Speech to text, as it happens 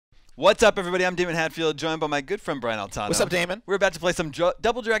What's up, everybody? I'm Damon Hatfield, joined by my good friend Brian Altano. What's up, Damon? We're about to play some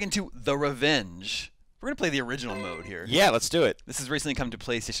Double Dragon 2 The Revenge. We're going to play the original mode here. Yeah, let's do it. This has recently come to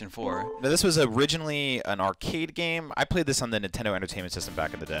PlayStation 4. Now, this was originally an arcade game. I played this on the Nintendo Entertainment System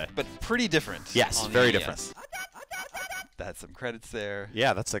back in the day. But pretty different. Yes, on very the different. NES. That's some credits there.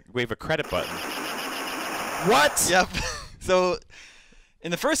 Yeah, that's like we have a credit button. What? Yep. So,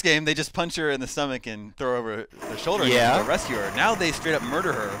 in the first game, they just punch her in the stomach and throw her over their shoulder and go rescue her. Now they straight up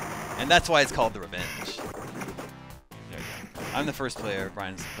murder her, and that's why it's called The Revenge. There we go. I'm the first player.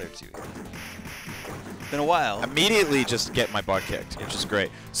 Brian's player 2. Been a while. Immediately just get my butt kicked, which is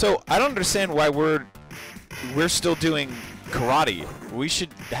great. So I don't understand why we're still doing karate. We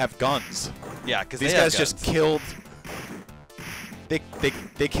should have guns. Yeah, because these guys just killed.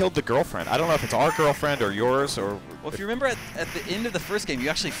 They killed the girlfriend. I don't know if it's our girlfriend or yours or. Well, if you remember at the end of the first game, you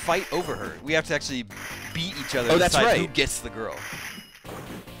actually fight over her. We have to actually beat each other. Oh, that's right. Who gets the girl?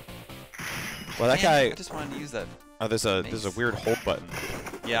 Well, that guy. I just wanted to use that. Oh, there's a weird hold button.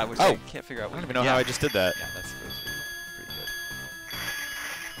 Yeah, which I can't figure out. I don't even know how I just did that. Yeah, that's supposed to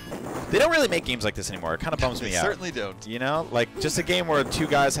be pretty good. They don't really make games like this anymore. It kind of bums me out. They certainly don't. You know, like just a game where two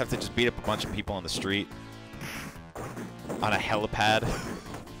guys have to just beat up a bunch of people on the street on a helipad.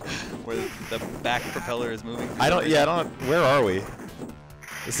 Where the back propeller is moving. I don't. Where are we?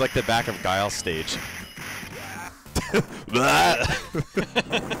 It's like the back of Guile stage.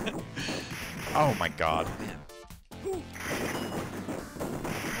 Oh my God. Man. I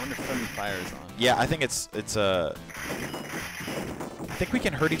wonder if friendly fire is on. Yeah, I think it's I think we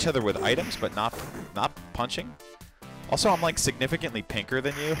can hurt each other with items, but not punching. Also, I'm like significantly pinker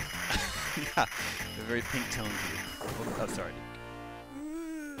than you. Yeah, a very pink tone to you. Oh, sorry.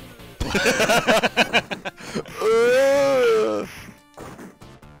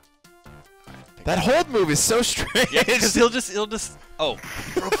 That hold move is so strange. Yeah, because he'll just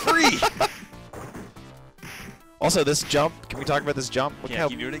broke free. Also, this jump. Can we talk about this jump? Look Can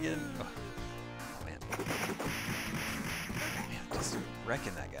you do it again? Oh, man. Man, just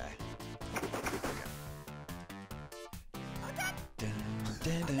wrecking that guy. Okay.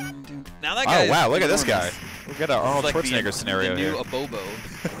 Now that guy. Oh wow! Look at this enormous. guy. We got an Arnold Like Schwarzenegger scenario the here. new Abobo.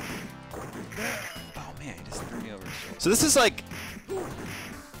 Oh man, he just threw me over his shoulder. So this is like.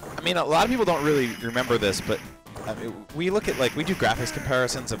 I mean, a lot of people don't really remember this, but I mean, we look at we do graphics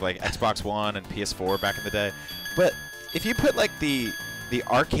comparisons of like Xbox One and PS4 back in the day. But if you put like the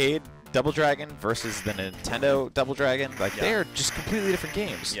arcade Double Dragon versus the Nintendo Double Dragon, they are just completely different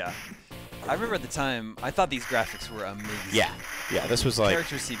games. Yeah. I remember at the time, I thought these graphics were amazing. Yeah. Yeah, this was like.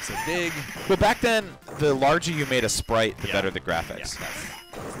 Characters seemed so big. But back then, the larger you made a sprite, the better the graphics. Yeah, that's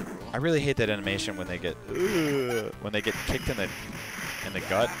the rule. I really hate that animation when they get kicked in the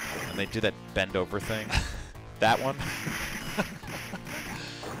gut and they do that bend over thing. That one.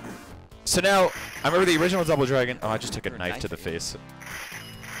 So now, I remember the original Double Dragon. Oh, I just took a knife to the face.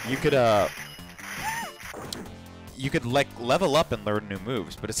 You could like level up and learn new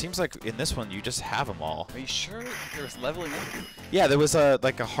moves, but it seems like in this one you just have them all. Are you sure there was leveling up? Yeah, there was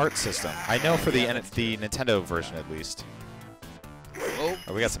like a heart system. I know for the Nintendo version at least. Oh,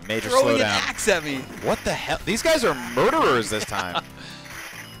 we got some major throwing slowdown. an axe at me. What the hell? These guys are murderers this time.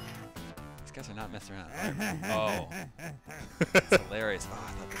 These guys are not messing around. Oh. It's hilarious. Oh,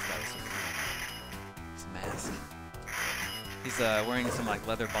 I thought this guy was so cool. His mask. He's wearing some like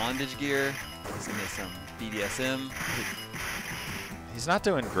leather bondage gear. He's into some BDSM. He's not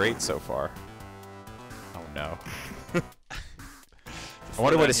doing great so far. Oh no. I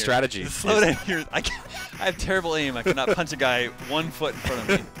wonder what his strategy is. Slow down here. I have terrible aim. I cannot punch a guy 1 foot in front of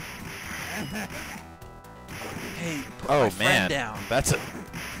me. Hey, put my friend down. That's it.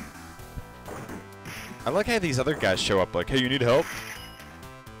 I like how these other guys show up like, hey, you need help?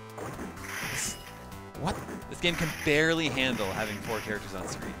 What? This game can barely handle having 4 characters on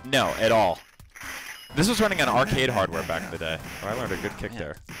screen. No, at all. This was running on arcade hardware back in the day. Oh, I learned a good kick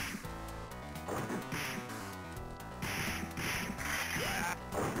there.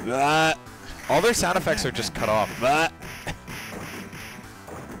 All their sound effects are just cut off. Look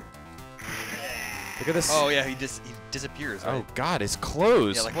at this. Oh yeah, he disappears. Right? Oh God, his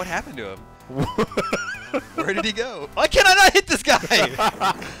clothes. Yeah, like what happened to him? Where did he go? Why can I not hit this guy?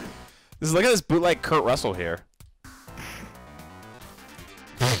 Look at this bootleg Kurt Russell here.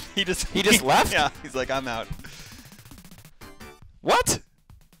 He just left? Yeah, he's like, I'm out. What?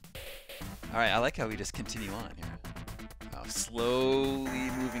 All right, I like how we just continue on here. Slowly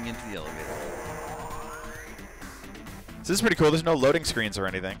moving into the elevator. So this is pretty cool. There's no loading screens or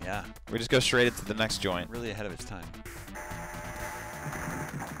anything. Yeah. We just go straight into the next joint. Really ahead of its time.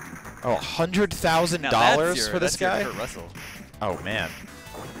 Oh, $100,000 for this guy? Kurt Russell. Oh man.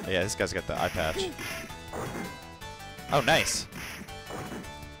 Yeah, this guy's got the eye patch. Oh, nice.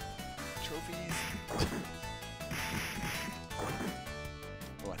 Trophies.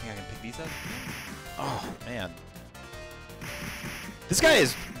 Oh, I think I can pick these up. Oh, man. This guy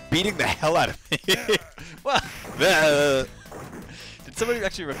is beating the hell out of me. Well, did somebody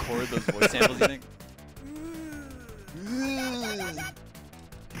actually record those voice samples, you think?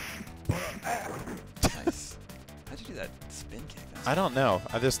 Nice. How'd you do that spin kick? I don't know.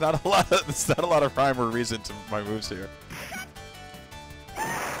 There's not a lot of rhyme or reason to my moves here.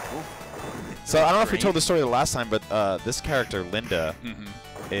 So I don't know if we told the story the last time, but this character Linda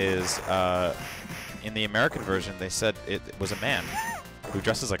is in the American version. They said it was a man who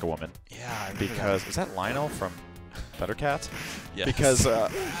dresses like a woman. Yeah, I remember because is that Lionel from Better Cats? Yes. Because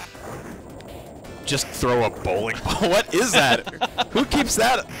just throw a bowling ball. What is that? Who keeps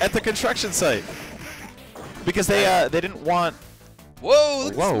that at the construction site? Because they didn't want. Whoa!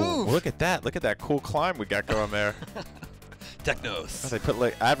 Look at this move. Look at that! Look at that cool climb we got going there. Technos. Oh, they put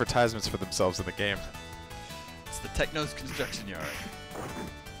like advertisements for themselves in the game. It's the Technos construction yard.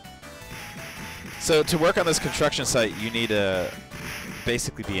 So to work on this construction site, you need to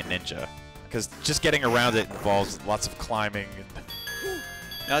basically be a ninja, because just getting around it involves lots of climbing.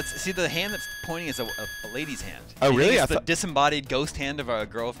 Now, see, the hand that's pointing is a lady's hand. Oh, really? It's the disembodied ghost hand of our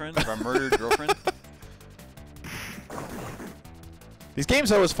girlfriend, of our murdered girlfriend. These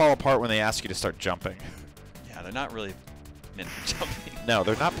games always fall apart when they ask you to start jumping. Yeah, they're not really meant for jumping. No,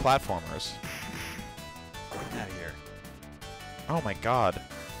 they're not platformers. Get out of here. Oh my god.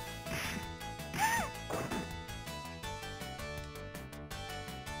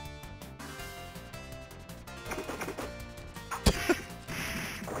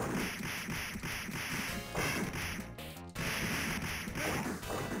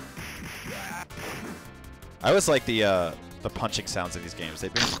 I always like the punching sounds of these games. They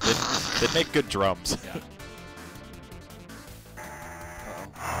make good drums. Yeah.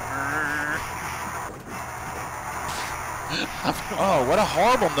 Oh, what a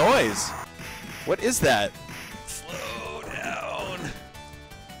horrible noise! What is that? Slow down.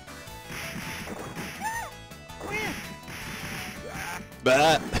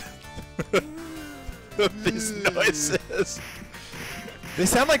 That. These noises. They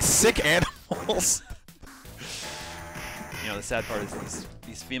sound like sick animals. You know, the sad part is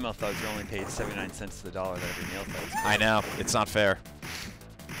these female thugs are only paid 79 cents to the dollar that every male thug is paid. I know, it's not fair.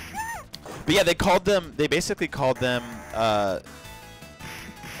 But yeah, they basically called them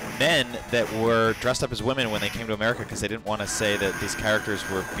men that were dressed up as women when they came to America because they didn't want to say that these characters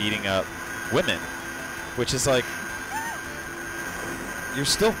were beating up women, which is like, you're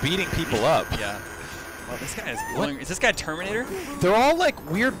still beating people up. Yeah. Well, this guy is blowing. Is this guy Terminator? They're all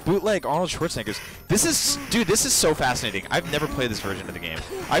like weird bootleg Arnold Schwarzeneggers. This is so fascinating. I've never played this version of the game.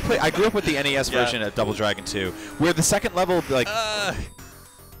 I grew up with the NES version of Double Dragon 2, where the second level, like.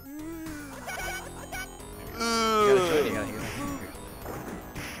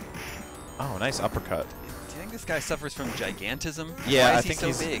 Oh, nice uppercut. Do you think this guy suffers from gigantism? Yeah, Why is I think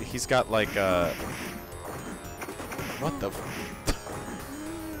he so big? he's got like what the?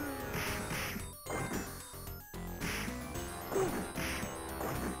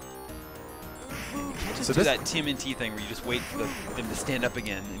 So do that TMNT thing where you just wait for them to stand up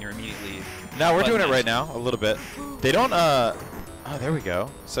again and you're immediately. No, we're doing it right now, a little bit. They don't. Oh, there we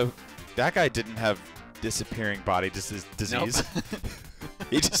go. So that guy didn't have disappearing body disease. Nope.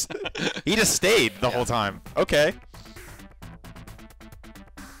 he just stayed the whole time. Okay.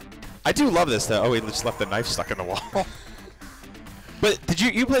 I do love this though. Oh, he just left the knife stuck in the wall. But did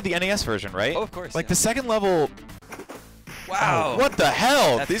you played the NES version, right? Oh, of course. Like the second level. Wow. Oh, what the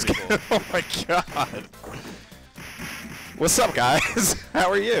hell? That's These pretty guys. cool. Oh my god. What's up, guys? How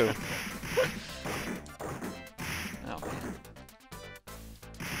are you? Oh man.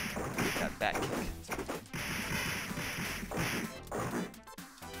 That back kick.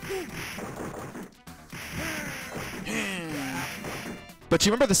 But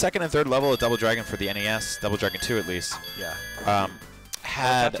you remember the second and third level of Double Dragon for the NES, Double Dragon 2 at least? Yeah.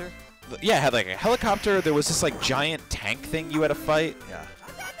 Had Helicopter? yeah, it had like a helicopter. There was this like giant tank thing you had to fight. Yeah.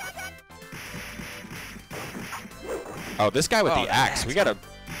 Oh, this guy with Oh, the the axe. axe. We gotta.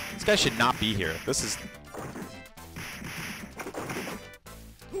 This guy should not be here. This is.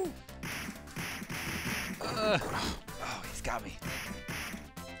 Oh, he's got me.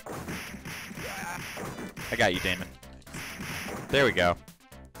 I got you, Damon. There we go.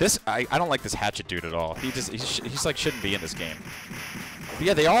 This I don't like this Hatchet dude at all. He's like shouldn't be in this game.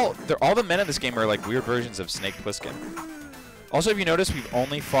 But yeah, all the men in this game are like weird versions of Snake Plissken. Also, have you noticed we've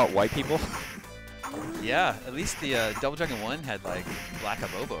only fought white people? Yeah, at least the Double Dragon 1 had like Black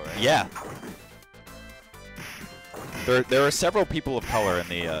Abobo, right? Yeah. There are several people of color in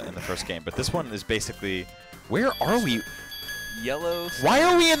the first game, but this one is basically. Where are we? Yellow. Why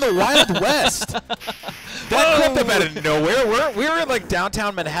are we in the Wild West? That crept up out of nowhere. We were in like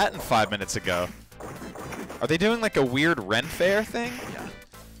downtown Manhattan 5 minutes ago. Are they doing like a weird Ren Fair thing? Yeah.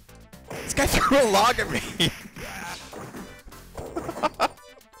 This guy threw a log at me. I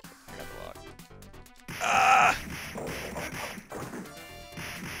got the log. Ah!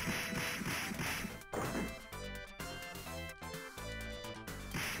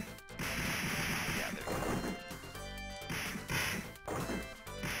 Yeah, there we go.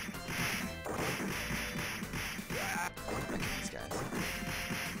 Look at these guys.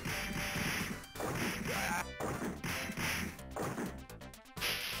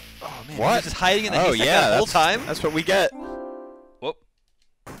 Oh man, What? he's just hiding in the Oh haystack yeah, that whole time? That's what we get. Whoop.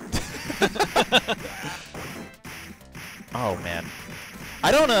 Oh man.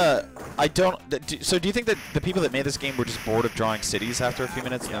 I don't. So do you think that the people that made this game were just bored of drawing cities after a few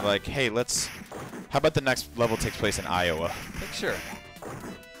minutes, and they're like, hey, how about the next level takes place in Iowa? Like, sure.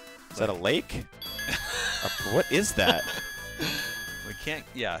 Is that a lake? What is that? We can't.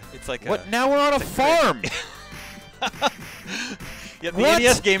 Yeah, it's like What? Now we're on a farm. Yeah, the What?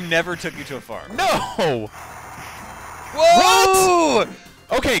 NES game never took you to a farm. No. Whoa!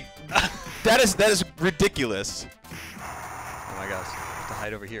 Okay, that is ridiculous. Oh my gosh, I have to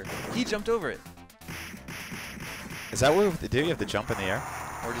hide over here. He jumped over it. Is that what we have to do? You have to jump in the air?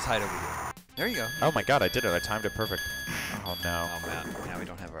 Or just hide over here. There you go. Oh my god, I did it. I timed it perfect. Oh no. Oh man, now we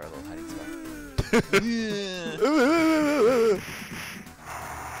don't have our little hiding spot.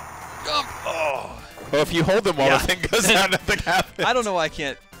 Jump! Oh! Well, if you hold them while the thing goes down, nothing happens. I don't know why I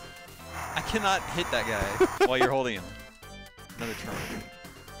cannot hit that guy while you're holding him. Another turn.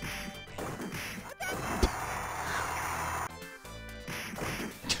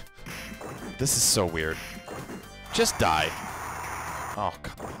 This is so weird. Just die. Oh,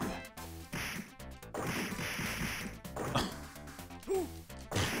 come on.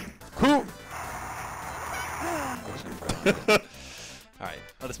 Who? Alright,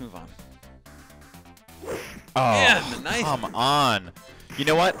 let us move on. Oh, Man, nice. come on. You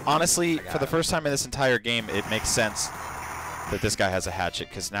know what? Honestly, for the first time in this entire game, it makes sense that this guy has a hatchet,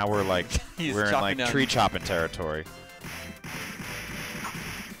 because now we're like we're in like tree chopping territory.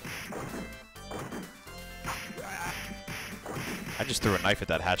 I just threw a knife at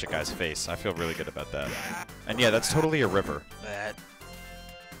that hatchet guy's face. I feel really good about that. And yeah, that's totally a river.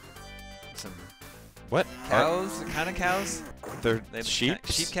 Some what? cows? Kind of cows? They're They have sheep?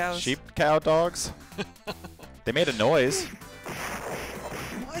 sheep cows? Sheep cow dogs? They made a noise.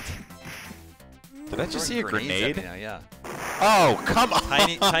 What? Did I just see a grenade? Now, yeah. Oh, come on!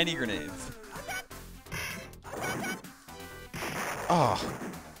 Tiny grenades. Oh.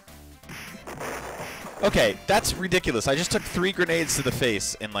 Okay, that's ridiculous. I just took 3 grenades to the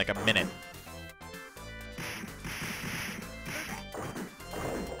face in like a minute.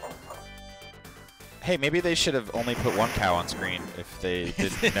 Hey, maybe they should have only put 1 cow on screen if they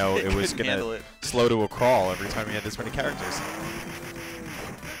didn't know it was going to slow to a crawl every time you had this many characters.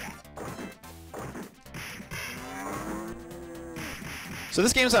 So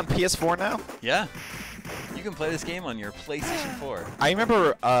this game's on PS4 now? Yeah. You can play this game on your PlayStation 4. I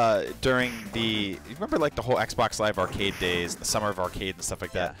remember during you remember like the whole Xbox Live Arcade days, the Summer of Arcade and stuff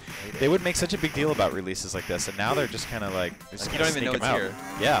like that. Yeah, they would make such a big deal about releases like this, and now they're just kind of like, you don't even know it's here.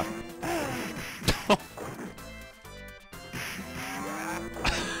 Yeah.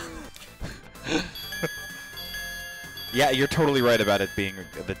 Yeah, you're totally right about it being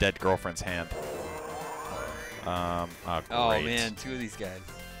the dead girlfriend's hand. Oh, great. Oh man, 2 of these guys.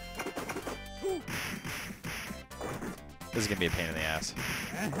 This is gonna be a pain in the ass.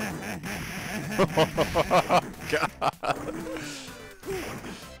 God.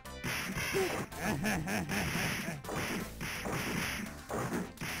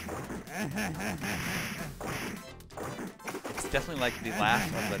 It's definitely like the laugh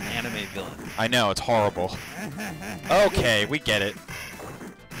of an anime villain. I know, it's horrible. Okay, we get it.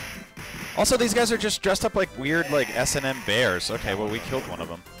 Also, these guys are just dressed up like weird, like S&M bears. Okay, well, we killed one of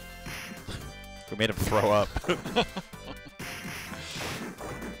them. We made him throw up.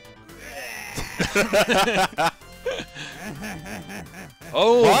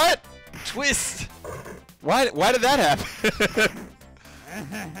 Oh! What? Twist! Why did that happen?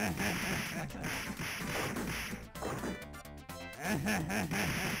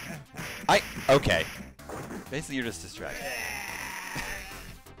 Okay. Basically, you're just distracted.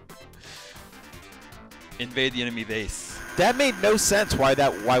 Invade the enemy base. That made no sense why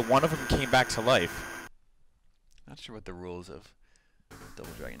one of them came back to life. sure what the rules of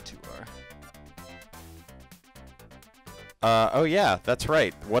Double Dragon 2 are. Oh yeah, that's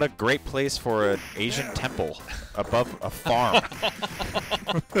right. What a great place for an Asian temple above a farm.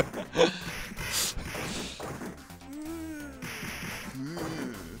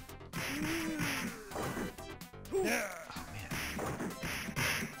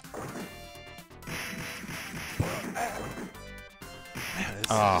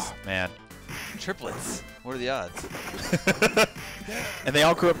 Oh, man. Triplets. What are the odds? And they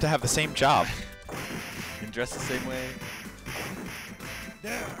all grew up to have the same job. And dress the same way.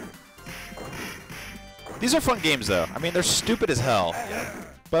 These are fun games, though. I mean, they're stupid as hell. Yeah.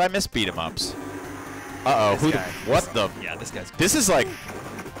 But I miss beat 'em ups. Uh-oh. Who? What the? Yeah, this guy's. This is like.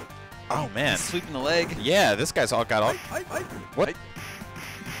 Oh, man. He's sweeping the leg. Yeah, this guy's all got all. What?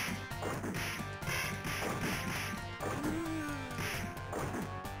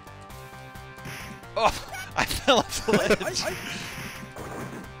 Oh, I fell off the ledge.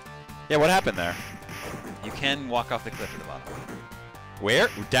 Yeah, what happened there? You can walk off the cliff at the bottom. Where?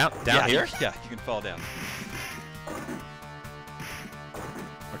 Down here? Yeah, you can fall down.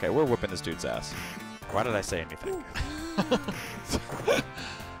 Okay, we're whooping this dude's ass. Why did I say anything?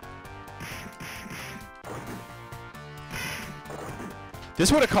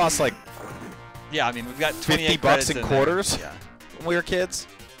 This would have cost like Yeah, I mean, we've got 50 bucks in quarters yeah. when we were kids.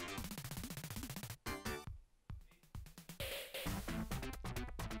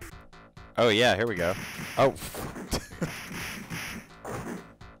 Oh yeah, here we go. Oh.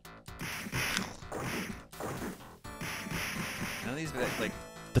 None of these, like,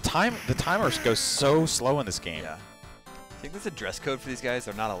 the timers go so slow in this game. yeah. I think there's a dress code for these guys.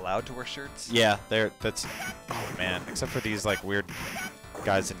 They're not allowed to wear shirts. Yeah, that's. Oh man, except for these like weird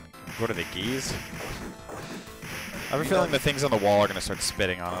guys in what are they, geese? I have a feeling the things on the wall are gonna start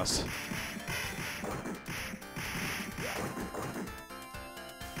spitting on us.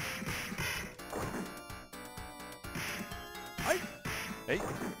 Hey.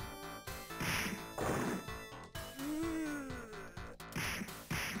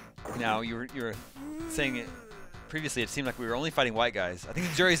 Now you were saying it previously. It seemed like we were only fighting white guys. I think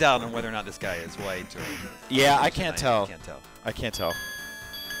the jury's out on whether or not this guy is white or. Yeah, I can't tell. I can't tell. I can't tell.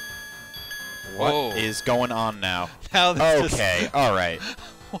 What is going on now? Now this okay, all right.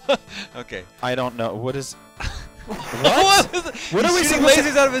 Okay. I don't know. What is? What? What are we seeing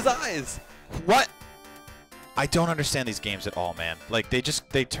lasers out of his eyes? What? I don't understand these games at all, man. Like they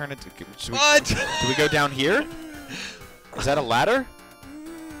turn into. What? Do we go down here? Is that a ladder?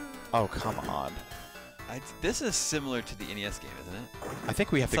 Oh come on. This is similar to the NES game, isn't it? I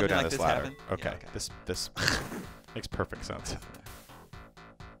think we have to go Something down like this this ladder. happened? Okay. Yeah, okay. This makes perfect sense.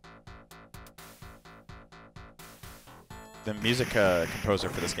 The music composer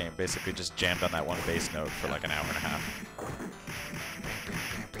for this game basically just jammed on that one bass note for like an hour and a half.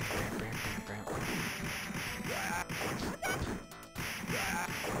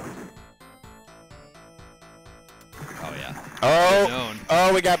 Oh yeah.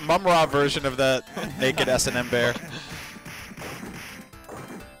 Oh, we got Mumra version of the naked S&M bear.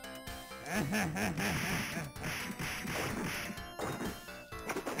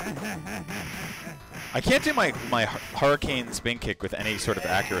 I can't do my hurricane spin kick with any sort of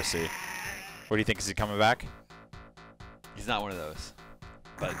accuracy. What do you think? Is he coming back? He's not one of those.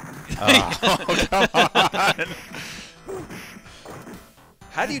 But oh, come on.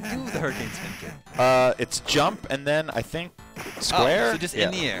 How do you do the hurricane spin kick? It's jump and then I think square. Oh, so just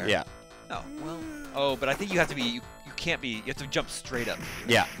in the air. Yeah. Oh well. Oh, but I think you have to be. You can't be. You have to jump straight up.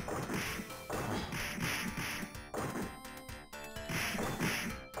 Yeah.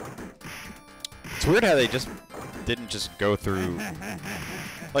 It's weird how they just didn't just go through.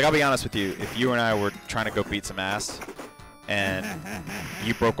 Like, I'll be honest with you. If you and I were trying to go beat some ass, and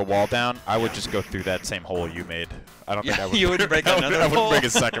you broke a wall down, I would just go through that same hole you made. I don't think I would. You wouldn't break another hole. I wouldn't break a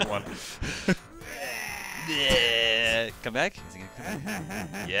second one. Yeah. Come back? Is he gonna come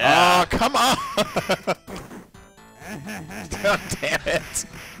back? Yeah. Oh, come on! Oh, damn it!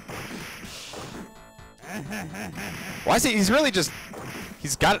 Why is he? He's really just.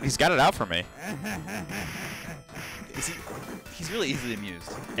 He's got it out for me. He's really easily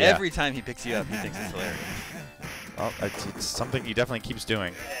amused. Yeah. Every time he picks you up, he thinks it's hilarious. Well, it's something he definitely keeps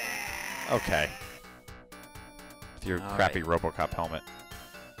doing. Okay. With your crappy RoboCop helmet.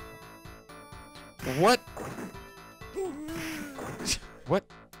 What? What?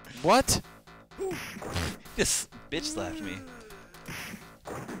 What? Just bitch slapped me.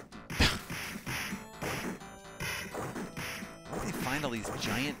 Where do they find all these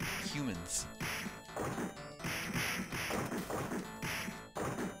giant humans?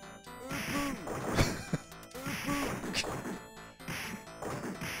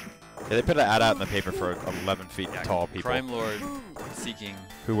 Yeah, they put an ad out in the paper for 11 feet tall people. Crime lord seeking.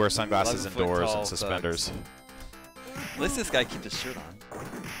 Who wear sunglasses indoors and suspenders. At least this guy keeps his shirt on.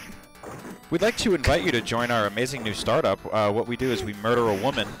 We'd like to invite you to join our amazing new startup. What we do is we murder a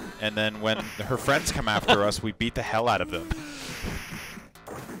woman, and then when her friends come after us, we beat the hell out of them.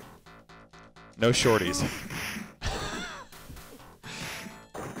 No shorties.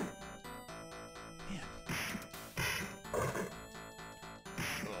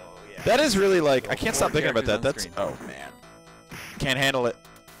 That is really like, I can't stop thinking about that. That's, oh man. Can't handle it.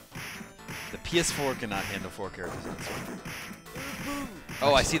 The PS4 cannot handle 4 characters on screen.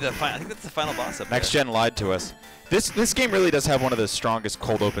 Oh, I see the I think that's the final boss up there. Next Gen lied to us. This game really does have one of the strongest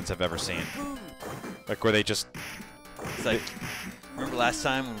cold opens I've ever seen. Like where they just... It's like, remember last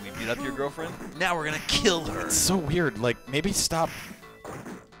time when we beat up your girlfriend? Now we're gonna kill her. It's so weird. Like, maybe stop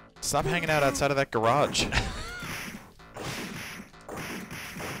hanging out outside of that garage.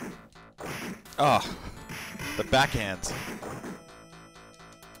 Oh, the backhands.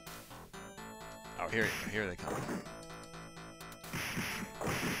 Oh, here they come. I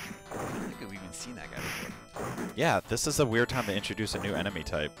don't think we've even seen that guy before. Yeah, this is a weird time to introduce a new enemy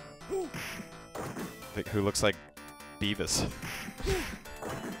type. Who looks like Beavis.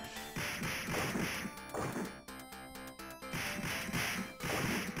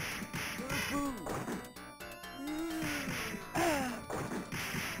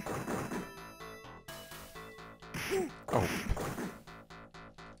 Oh.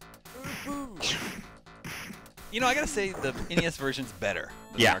 You know, I gotta say the NES version's better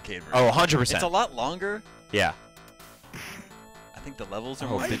than the arcade version. Oh, 100%. It's a lot longer. Yeah. I think the levels are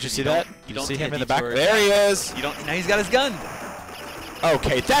Oh, more. did you see that? You Did don't you see him in the back? detour. There he is. You don't. Now he's got his gun.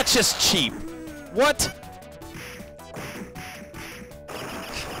 Okay, that's just cheap. What?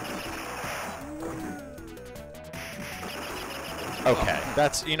 Okay,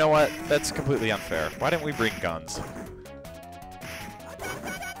 that's, you know what? That's completely unfair. Why didn't we bring guns?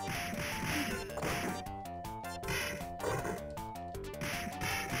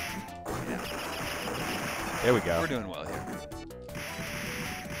 There we go. We're doing well here.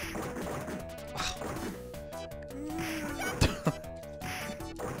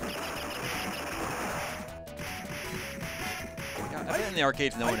 I bet in the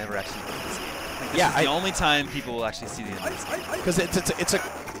arcades no one ever actually played this game. This is the only time people will actually see the end of this game. Because it's a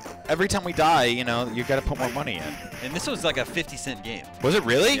every time we die, you know, you got to put more money in. And this was like a 50-cent game. Was it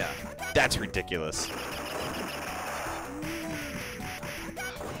really? Yeah. That's ridiculous.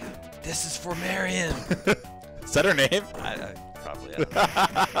 This is for Marion. Is that her name? I probably.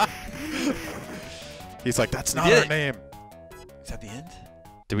 Yeah. He's like, that's not her name. Is that the end?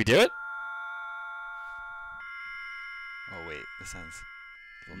 Did we do it? Oh wait, this sounds.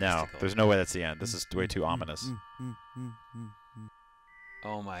 No, there's no way that's the end. This is way too ominous.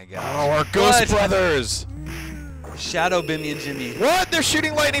 Oh my god. Oh, our Ghost Brothers! Shadow, Bimmy, and Jimmy. What? They're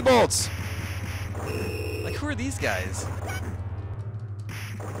shooting lightning bolts! Like, who are these guys?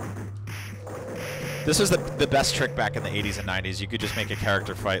 This was the best trick back in the 80s and 90s. You could just make a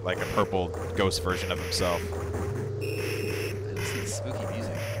character fight like a purple ghost version of himself. This is spooky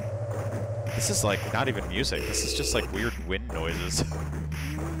music. This is like not even music. This is just like weird wind noises.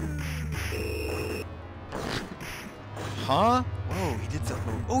 Huh? Whoa, he did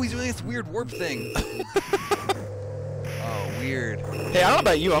something. Oh, he's doing this weird warp thing. Oh, weird. Hey, I don't know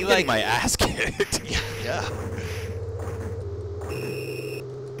about you. I'm getting my ass kicked. Yeah.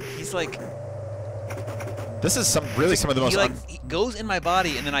 He's like... This is some of the most... He goes in my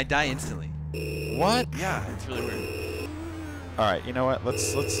body and then I die instantly. What? Yeah, it's really weird. All right, you know what?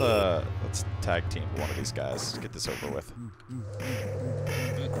 Let's tag team one of these guys. Let's get this over with.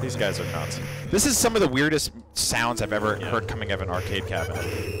 These guys are nuts. This is some of the weirdest sounds I've ever heard coming out of an arcade cabinet.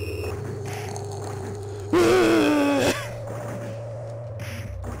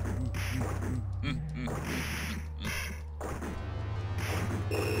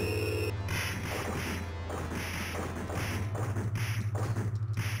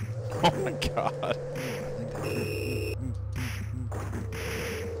 Oh my god.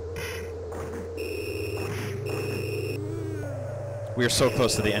 We are so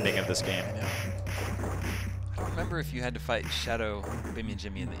close to the ending of this game. I know. I don't remember if you had to fight Shadow, Bimmy, and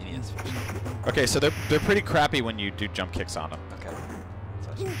Jimmy in the NES version. Okay, so they're pretty crappy when you do jump kicks on them. Okay.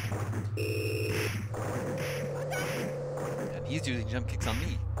 And he's doing jump kicks on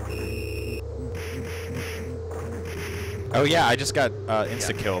me. Oh yeah, I just got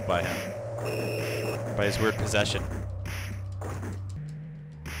insta-killed by him. By his weird possession.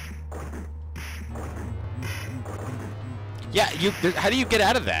 Yeah, how do you get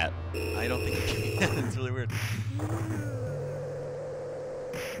out of that? I don't think you can. It's really weird.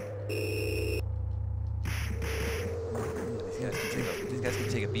 These guys can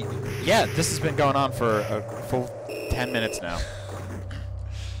take a beating. Yeah, this has been going on for a full 10 minutes now.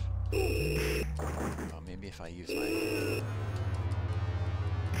 Oh, maybe if I use my...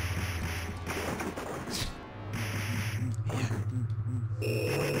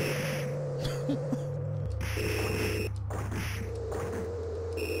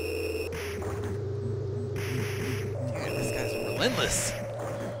 Dude, this guy's relentless.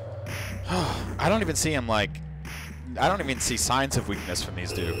 I don't even see him like... I don't even see signs of weakness from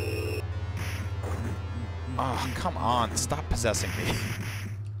these dudes. Oh, come on. Stop possessing me.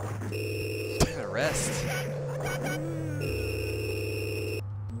 Give it a rest.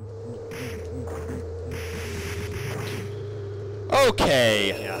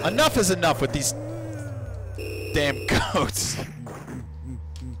 Okay. Yeah. Enough is enough with these damn goats.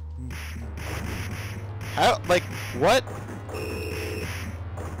 How, like, what?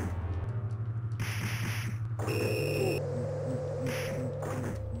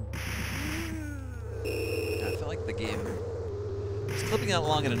 I felt like the game was clipping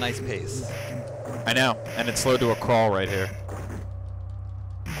along at a nice pace. I know, and it's slowed to a crawl right here.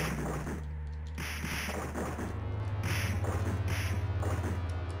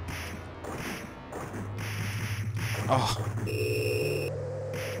 Oh.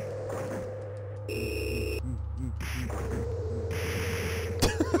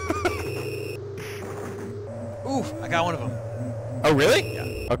 Oof, I got one of them. Oh, really?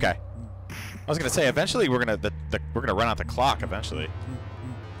 Yeah. Okay. I was gonna say eventually we're gonna run out the clock eventually.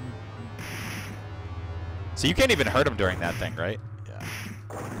 So you can't even hurt him during that thing, right? Yeah.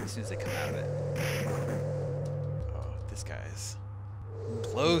 As soon as they come out of it. Oh, this guy's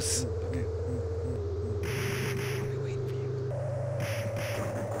close. Okay. I'll be waiting for you.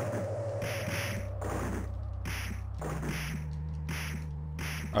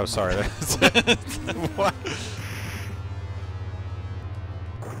 Oh, sorry. What?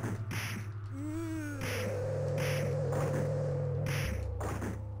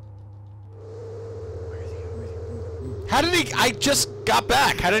 How did he? I just got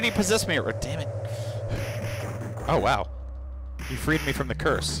back. How did he possess me? Oh, damn it. Oh, wow. He freed me from the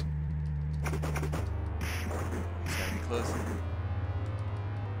curse. He's gotta be close.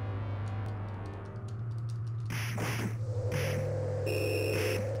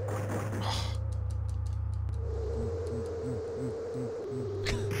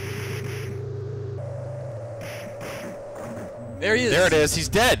 There he is. There it is. He's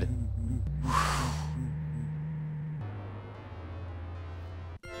dead.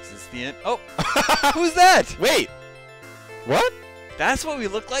 Is this the end? Oh, who's that? Wait. What? That's what we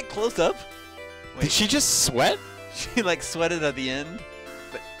look like close up? Wait, Did she just sweat? she like sweated at the end?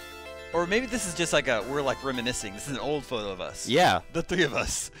 But, or maybe this is just like we're like reminiscing. This is an old photo of us. Yeah. The three of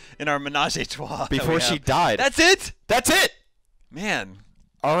us in our menage a trois. Before she died. That's it? That's it. Man,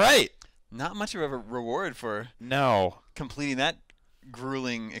 All right. not much of a reward for No. completing that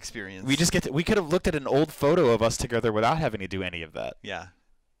grueling experience. We just get to, we could have looked at an old photo of us together without having to do any of that. Yeah.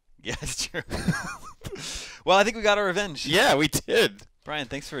 Yeah, it's true. Well, I think we got our revenge. Yeah, we did. Brian,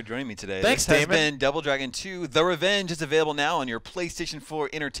 thanks for joining me today. Thanks, This has Damon. been Double Dragon 2. The Revenge is available now on your PlayStation 4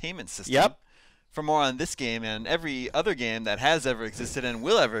 entertainment system. Yep. For more on this game and every other game that has ever existed and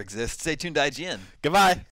will ever exist, stay tuned to IGN. Goodbye.